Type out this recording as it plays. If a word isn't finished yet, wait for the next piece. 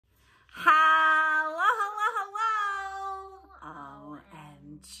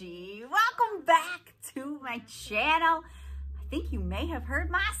OMG, welcome back to my channel. I think you may have heard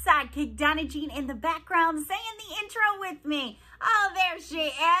my sidekick Donna Jean in the background saying the intro with me. Oh, there she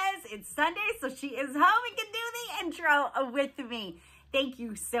is. It's Sunday, so she is home and can do the intro with me. Thank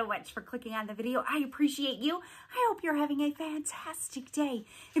you so much for clicking on the video. I appreciate you. I hope you're having a fantastic day.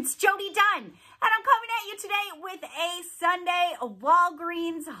 It's Jodi Dunn, and I'm coming at you today with a Sunday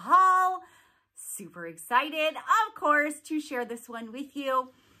Walgreens haul. Super excited, of course, to share this one with you.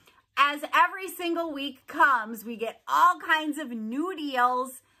 As every single week comes, we get all kinds of new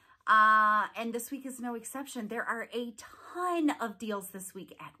deals, and this week is no exception. There are a ton of deals this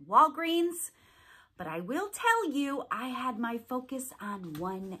week at Walgreens, but I will tell you, I had my focus on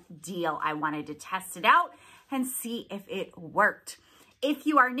one deal. I wanted to test it out and see if it worked. If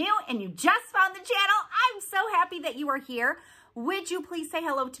you are new and you just found the channel, I'm so happy that you are here. Would you please say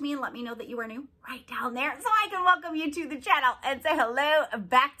hello to me and let me know that you are new right down there so I can welcome you to the channel and say hello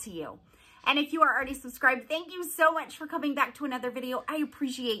back to you. And if you are already subscribed, thank you so much for coming back to another video. I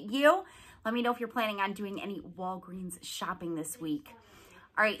appreciate you. Let me know if you're planning on doing any Walgreens shopping this week.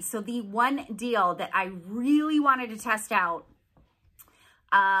 All right, so the one deal that I really wanted to test out,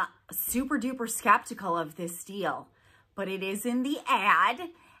 super duper skeptical of this deal, but it is in the ad.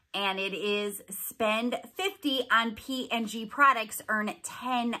 And it is spend $50 on P&G products, earn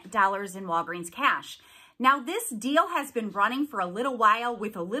 $10 in Walgreens cash. Now, this deal has been running for a little while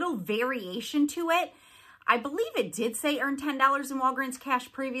with a little variation to it. I believe it did say earn $10 in Walgreens cash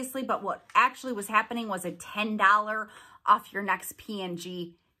previously, but what actually was happening was a $10 off your next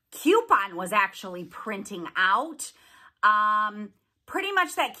P&G coupon was actually printing out. Pretty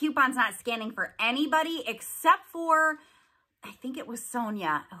much that coupon's not scanning for anybody except for, I think it was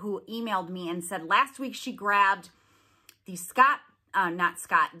Sonia who emailed me and said last week she grabbed the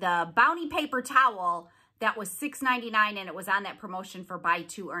the Bounty paper towel that was $6.99 and it was on that promotion for buy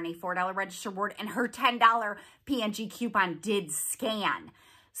two, earn a $4 register reward, and her $10 P&G coupon did scan.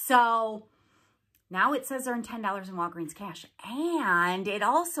 So now it says earn $10 in Walgreens cash. And it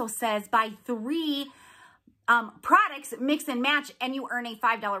also says buy 3 products, mix and match, and you earn a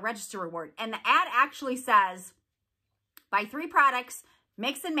 $5 register reward. And the ad actually says buy 3 products,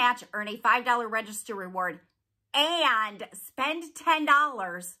 mix and match, earn a $5 register reward, and spend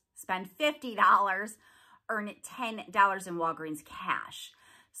 $10, spend $50, earn $10 in Walgreens cash.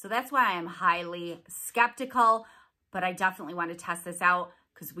 So that's why I'm highly skeptical, but I definitely want to test this out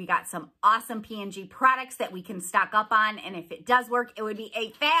because we got some awesome P&G products that we can stock up on, and if it does work, it would be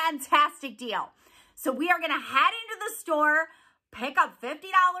a fantastic deal. So we are going to head into the store, pick up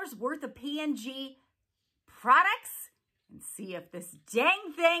 $50 worth of P&G products, and see if this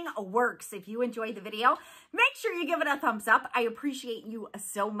dang thing works. If you enjoyed the video, make sure you give it a thumbs up. I appreciate you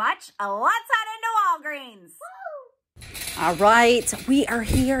so much. Let's head into Walgreens. Woo! All right, we are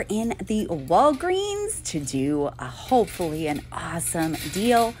here in the Walgreens to do hopefully an awesome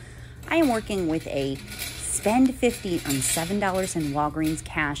deal. I am working with a spend $50 on $7 in Walgreens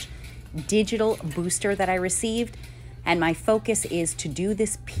cash digital booster that I received. And my focus is to do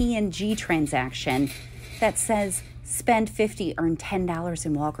this P&G transaction that says spend $50, earn $10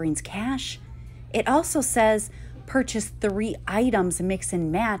 in Walgreens cash. It also says purchase 3 items, mix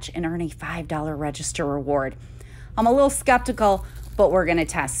and match, and earn a $5 register reward. I'm a little skeptical, but we're going to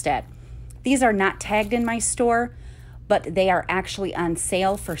test it. These are not tagged in my store, but they are actually on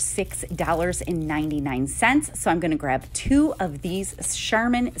sale for $6.99. So I'm going to grab 2 of these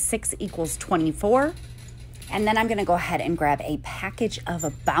Charmin 6 equals 24. And then I'm going to go ahead and grab a package of a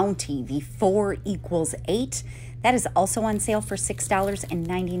Bounty, the 4 equals 8. That is also on sale for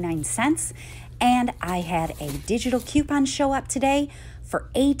 $6.99. And I had a digital coupon show up today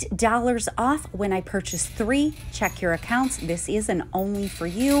for $8 off when I purchase 3. Check your accounts. This is an only for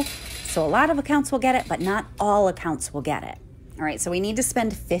you. So a lot of accounts will get it, but not all accounts will get it. All right, so we need to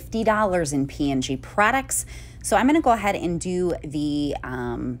spend $50 in P&G products. So I'm going to go ahead and do the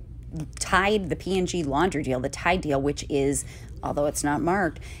the P&G laundry deal, the Tide deal, which is, although it's not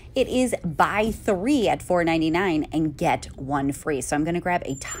marked, it is buy 3 at $4.99 and get 1 free. So I'm going to grab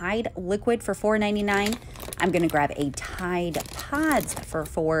a Tide liquid for $4.99. I'm going to grab a Tide pods for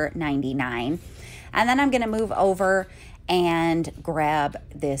 $4.99. And then I'm going to move over and grab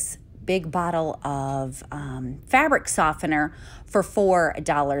this big bottle of fabric softener for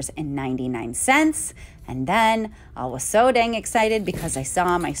 $4.99. And then I was so dang excited because I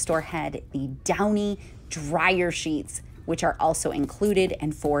saw my store had the Downy dryer sheets, which are also included,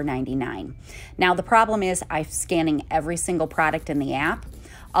 and $4.99. Now, the problem is I'm scanning every single product in the app.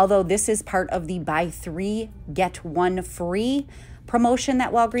 Although this is part of the buy 3, get 1 free promotion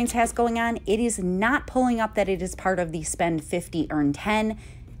that Walgreens has going on, it is not pulling up that it is part of the spend 50, earn 10.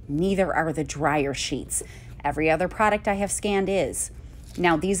 Neither are the dryer sheets. Every other product I have scanned is.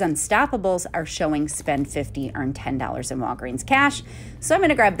 Now, these Unstoppables are showing spend 50, earn $10 in Walgreens cash. So I'm going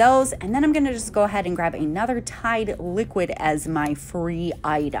to grab those, and then I'm going to just go ahead and grab another Tide liquid as my free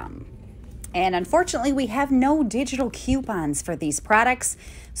item. And unfortunately, we have no digital coupons for these products.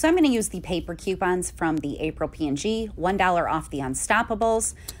 So I'm going to use the paper coupons from the April P&G, $1 off the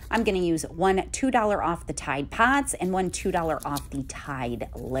Unstoppables. I'm going to use one $2 off the Tide Pods and one $2 off the Tide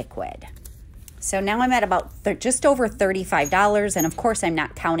liquid. So now I'm at about just over $35. And of course, I'm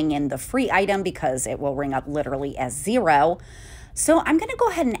not counting in the free item because it will ring up literally as zero. So I'm going to go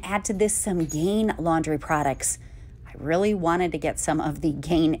ahead and add to this some Gain laundry products. I really wanted to get some of the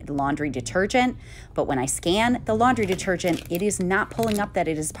Gain laundry detergent, but when I scan the laundry detergent, it is not pulling up that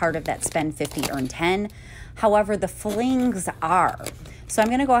it is part of that spend 50, earn 10. However, the flings are. So I'm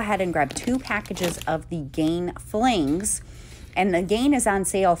going to go ahead and grab 2 packages of the Gain flings, and the Gain is on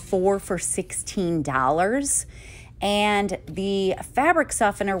sale 4 for $16. And the fabric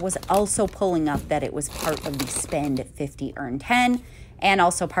softener was also pulling up that it was part of the spend 50, earn 10, and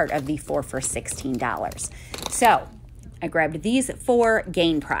also part of the 4 for $16. So I grabbed these 4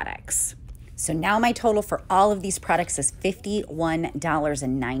 Gain products. So now my total for all of these products is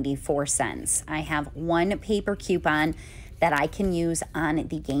 $51.94. I have 1 paper coupon that I can use on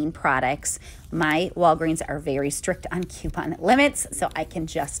the Gain products. My Walgreens are very strict on coupon limits, so I can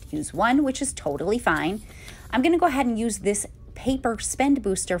just use 1, which is totally fine. I'm going to go ahead and use this paper spend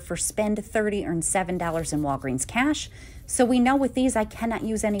booster for spend 30, earn $7 in Walgreens cash. So we know with these, I cannot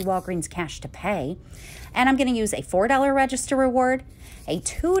use any Walgreens cash to pay. And I'm going to use a $4 register reward, a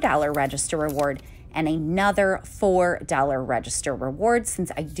 $2 register reward, and another $4 register reward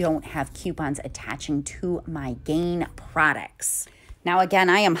since I don't have coupons attaching to my Gain products. Now, again,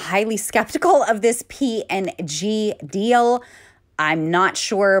 I am highly skeptical of this P&G deal. I'm not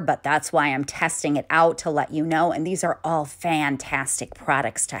sure, but that's why I'm testing it out to let you know. And these are all fantastic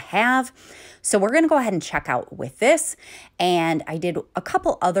products to have. So we're going to go ahead and check out with this. And I did a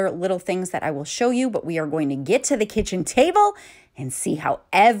couple other little things that I will show you, but we are going to get to the kitchen table and see how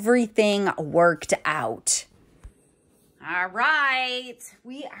everything worked out. All right,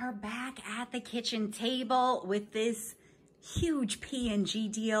 we are back at the kitchen table with this huge P&G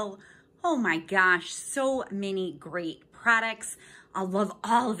deal. Oh my gosh, so many great products. I love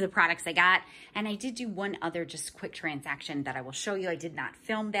all of the products I got. And I did do one other just quick transaction that I will show you. I did not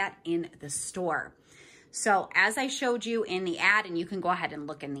film that in the store. So as I showed you in the ad, and you can go ahead and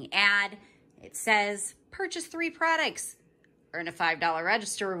look in the ad, it says purchase 3 products, earn a $5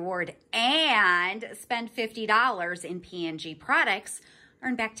 register reward, and spend $50 in P&G products,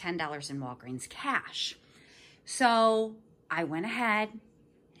 earn back $10 in Walgreens cash. So I went ahead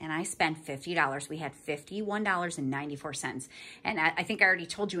and I spent $50. We had $51.94. And I think I already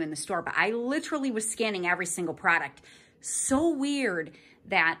told you in the store, but I literally was scanning every single product. So weird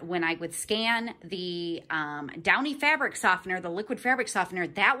that when I would scan the Downy fabric softener, the liquid fabric softener,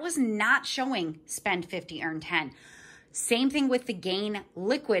 that was not showing spend 50, earn 10. Same thing with the Gain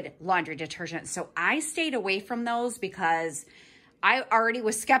liquid laundry detergent. So I stayed away from those because I already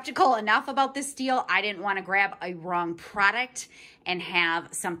was skeptical enough about this deal. I didn't want to grab a wrong product and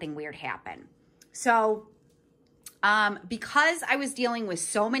have something weird happen. So because I was dealing with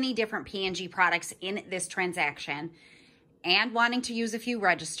so many different P&G products in this transaction and wanting to use a few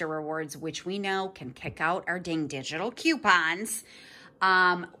register rewards, which we know can kick out our ding digital coupons,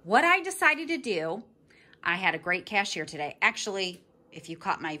 what I decided to do, I had a great cashier today. Actually, if you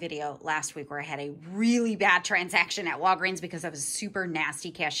caught my video last week where I had a really bad transaction at Walgreens because of a super nasty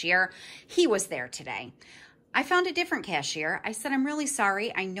cashier, he was there today. I found a different cashier. I said, I'm really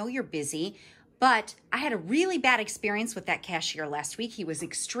sorry. I know you're busy, but I had a really bad experience with that cashier last week. He was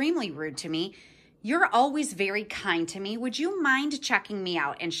extremely rude to me. You're always very kind to me. Would you mind checking me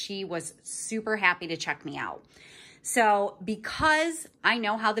out? And she was super happy to check me out. So because I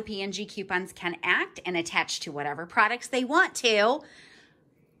know how the P&G coupons can act and attach to whatever products they want to,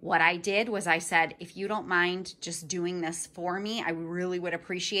 what I did was I said, if you don't mind just doing this for me, I really would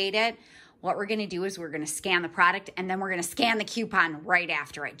appreciate it. What we're going to do is we're going to scan the product and then we're going to scan the coupon right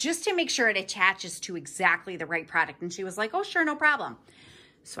after it just to make sure it attaches to exactly the right product. And she was like, oh, sure, no problem.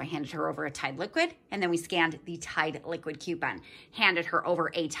 So I handed her over a Tide liquid and then we scanned the Tide liquid coupon. Handed her over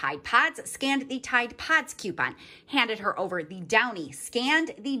a Tide Pods, scanned the Tide Pods coupon. Handed her over the Downy,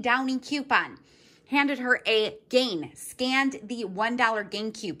 scanned the Downy coupon. Handed her a Gain, scanned the $1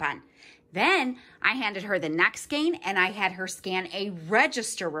 Gain coupon. Then I handed her the next Gain and I had her scan a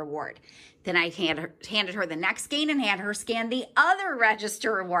register reward. Then I handed her the next gain and had her scan the other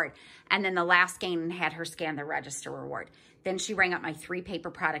register reward. And then the last gain and had her scan the register reward. Then she rang up my 3 paper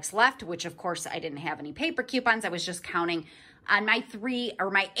products left, which of course I didn't have any paper coupons. I was just counting on my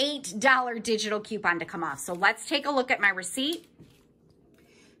 $8 digital coupon to come off. So let's take a look at my receipt.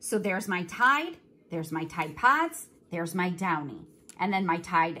 So there's my Tide, there's my Tide Pods, there's my Downy. And then my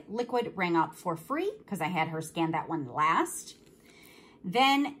Tide Liquid rang up for free because I had her scan that one last.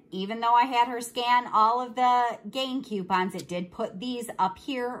 Then, even though I had her scan all of the gain coupons, it did put these up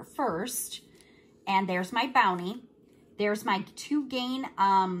here first. And there's my Bounty. There's my 2 gain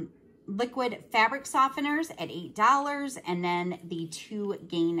liquid fabric softeners at $8. And then the 2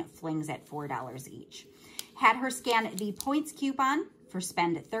 gain flings at $4 each. Had her scan the points coupon for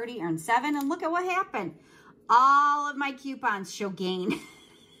spend 30, earn 7. And look at what happened. All of my coupons show gain.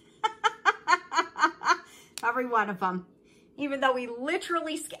 Every one of them. Even though we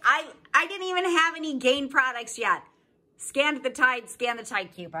literally, I didn't even have any gain products yet. Scanned the Tide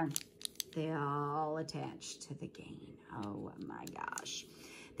coupon. They all attached to the gain. Oh my gosh.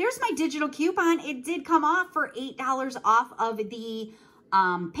 There's my digital coupon. It did come off for $8 off of the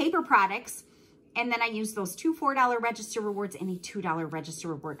paper products. And then I used those 2 $4 register rewards and a $2 register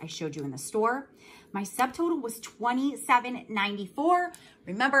reward I showed you in the store. My subtotal was $27.94.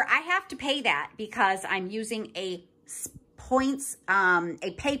 Remember, I have to pay that because I'm using a points,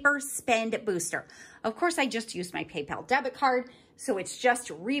 a paper spend booster. Of course, I just used my PayPal debit card, so it's just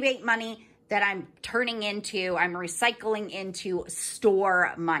rebate money that I'm recycling into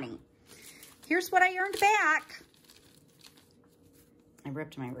store money. Here's what I earned back. I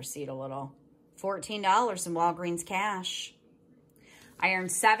ripped my receipt a little. $14 in Walgreens cash. I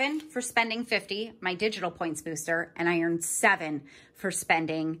earned 7 for spending 50, my digital points booster, and I earned 7 for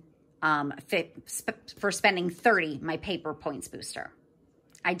spending 30, my paper points booster.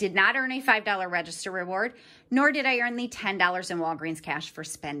 I did not earn a $5 register reward, nor did I earn the $10 in Walgreens cash for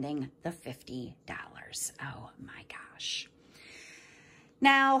spending the $50. Oh my gosh.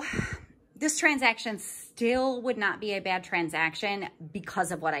 Now, this transaction still would not be a bad transaction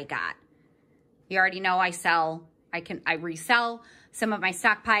because of what I got. You already know I resell some of my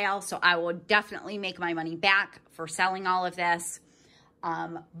stockpile, so I will definitely make my money back for selling all of this.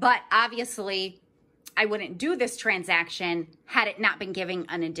 But obviously, I wouldn't do this transaction had it not been giving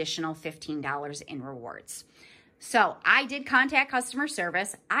an additional $15 in rewards. So I did contact customer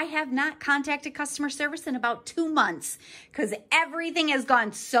service. I have not contacted customer service in about 2 months because everything has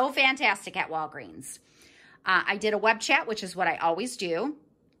gone so fantastic at Walgreens. I did a web chat, which is what I always do.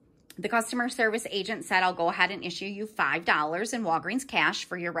 The customer service agent said, I'll go ahead and issue you $5 in Walgreens cash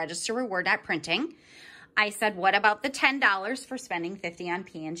for your register reward at printing. I said, what about the $10 for spending 50 on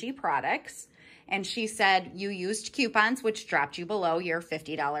P&G products? And she said, you used coupons, which dropped you below your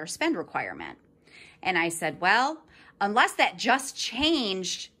 $50 spend requirement. And I said, well, unless that just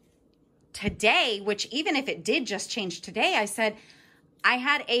changed today, which even if it did just change today, I said, I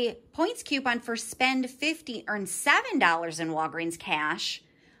had a points coupon for spend 50, earn $7 in Walgreens cash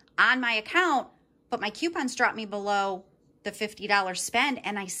on my account, but my coupons dropped me below the $50 spend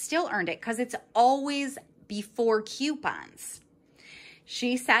and I still earned it because it's always before coupons.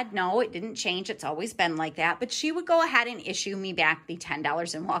 She said, no, it didn't change. It's always been like that, but she would go ahead and issue me back the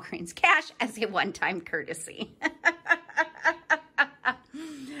 $10 in Walgreens cash as a one-time courtesy.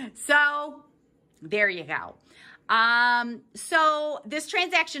 So there you go. So this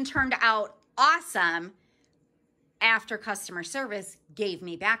transaction turned out awesome after customer service gave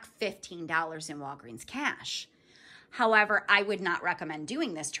me back $15 in Walgreens cash. However, I would not recommend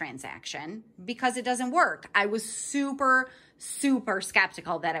doing this transaction because it doesn't work. I was super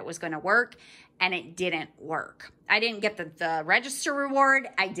skeptical that it was going to work, and it didn't work. I didn't get the register reward.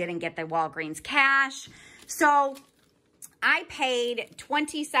 I didn't get the Walgreens cash. So I paid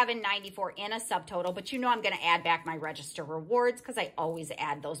 $27.94 in a subtotal, but you know I'm going to add back my register rewards because I always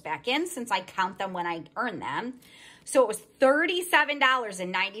add those back in since I count them when I earn them. So it was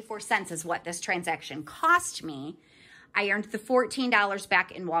 $37.94 is what this transaction cost me. I earned the $14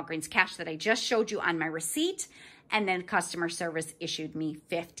 back in Walgreens cash that I just showed you on my receipt, and then customer service issued me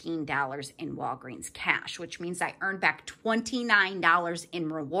 $15 in Walgreens cash, which means I earned back $29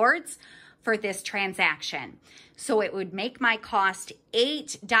 in rewards for this transaction. So it would make my cost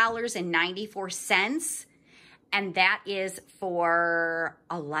 $8.94, and that is for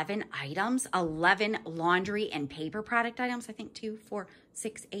 11 items, 11 laundry and paper product items. I think 2, 4,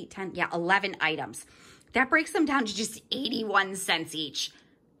 6, 8, 10. Yeah, 11 items. That breaks them down to just 81 cents each.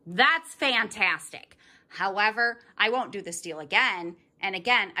 That's fantastic. However, I won't do this deal again And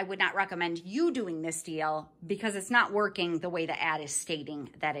again, I would not recommend you doing this deal because it's not working the way the ad is stating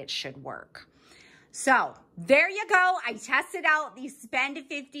that it should work. So there you go. I tested out the spend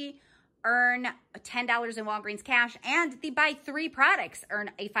 50, earn $10 in Walgreens cash, and the buy 3 products, earn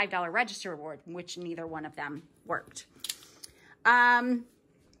a $5 register reward, which neither one of them worked.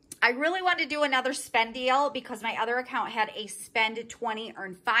 I really want to do another spend deal because my other account had a spend 20,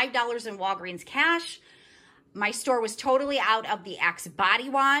 earn $5 in Walgreens cash. My store was totally out of the Axe body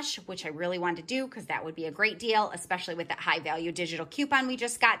wash, which I really wanted to do because that would be a great deal, especially with that high value digital coupon we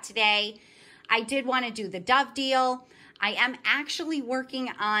just got today. I did want to do the Dove deal. I am actually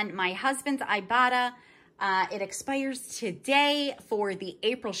working on my husband's IBOTTA. It expires today for the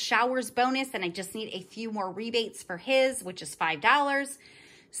April showers bonus, and I just need a few more rebates for his, which is $5.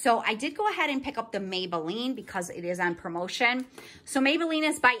 So I did go ahead and pick up the Maybelline because it is on promotion. So Maybelline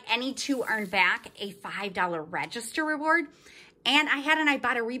is buy any 2, earn back a $5 register reward. And I had an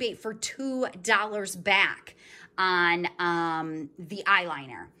Ibotta rebate for $2 back on the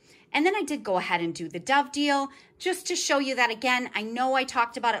eyeliner. And then I did go ahead and do the Dove deal just to show you that again. I know I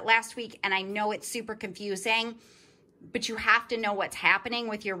talked about it last week and I know it's super confusing, but you have to know what's happening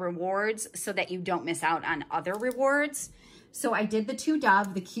with your rewards so that you don't miss out on other rewards. So I did the 2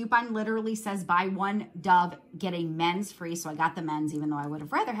 Dove. The coupon literally says buy 1 Dove, get a men's free. So I got the men's, even though I would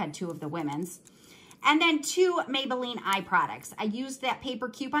have rather had 2 of the women's. And then 2 Maybelline eye products. I used that paper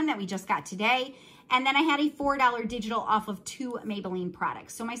coupon that we just got today. And then I had a $4 digital off of 2 Maybelline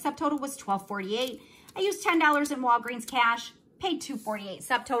products. So my subtotal was $12.48. I used $10 in Walgreens cash, paid $2.48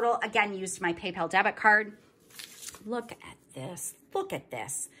 subtotal. Again, used my PayPal debit card. Look at this. Look at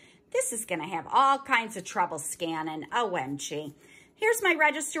this. This is going to have all kinds of trouble scanning. OMG. Here's my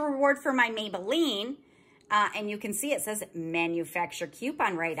register reward for my Maybelline. And you can see it says manufacturer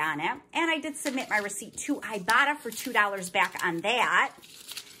coupon right on it. And I did submit my receipt to Ibotta for $2 back on that.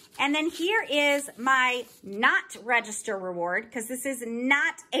 And then here is my not register reward, because this is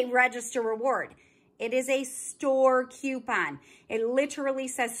not a register reward. It is a store coupon. It literally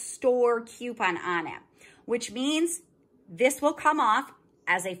says store coupon on it, which means this will come off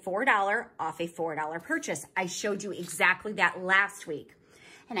as a $4 off a $4 purchase. I showed you exactly that last week.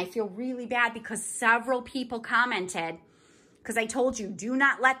 And I feel really bad because several people commented, because I told you, do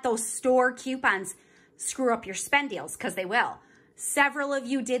not let those store coupons screw up your spend deals, because they will. Several of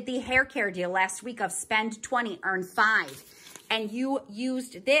you did the hair care deal last week of spend 20, earn 5. And you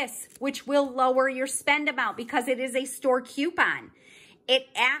used this, which will lower your spend amount because it is a store coupon. It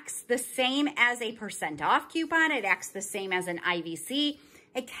acts the same as a % off coupon. It acts the same as an IVC.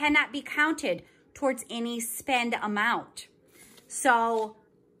 It cannot be counted towards any spend amount. So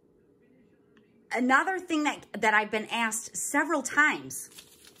another thing that I've been asked several times,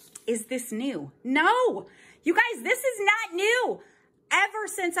 is this new? No, you guys, this is not new. Ever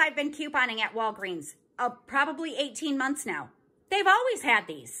since I've been couponing at Walgreens, probably 18 months now, they've always had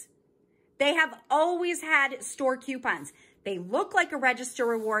these. They have always had store coupons. They look like a register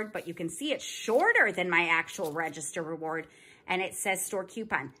reward, but you can see it's shorter than my actual register reward, and it says store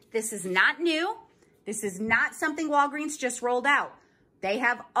coupon. This is not new. This is not something Walgreens just rolled out. They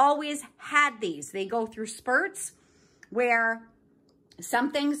have always had these. They go through spurts where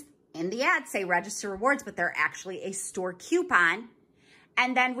some things in the ad say register rewards, but they're actually a store coupon,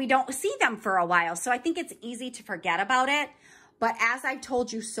 and then we don't see them for a while. So I think it's easy to forget about it. But as I've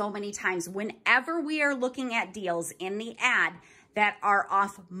told you so many times, whenever we are looking at deals in the ad that are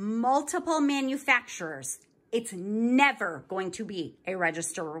off multiple manufacturers, it's never going to be a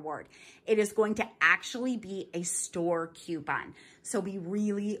register reward. It is going to actually be a store coupon. So be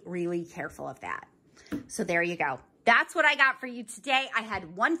really, really careful of that. So there you go. That's what I got for you today. I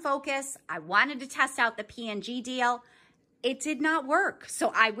had one focus. I wanted to test out the P&G deal. It did not work,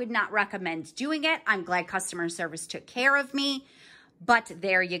 so I would not recommend doing it. I'm glad customer service took care of me, but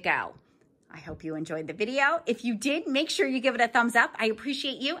there you go. I hope you enjoyed the video. If you did, make sure you give it a thumbs up. I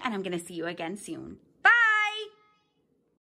appreciate you, and I'm going to see you again soon.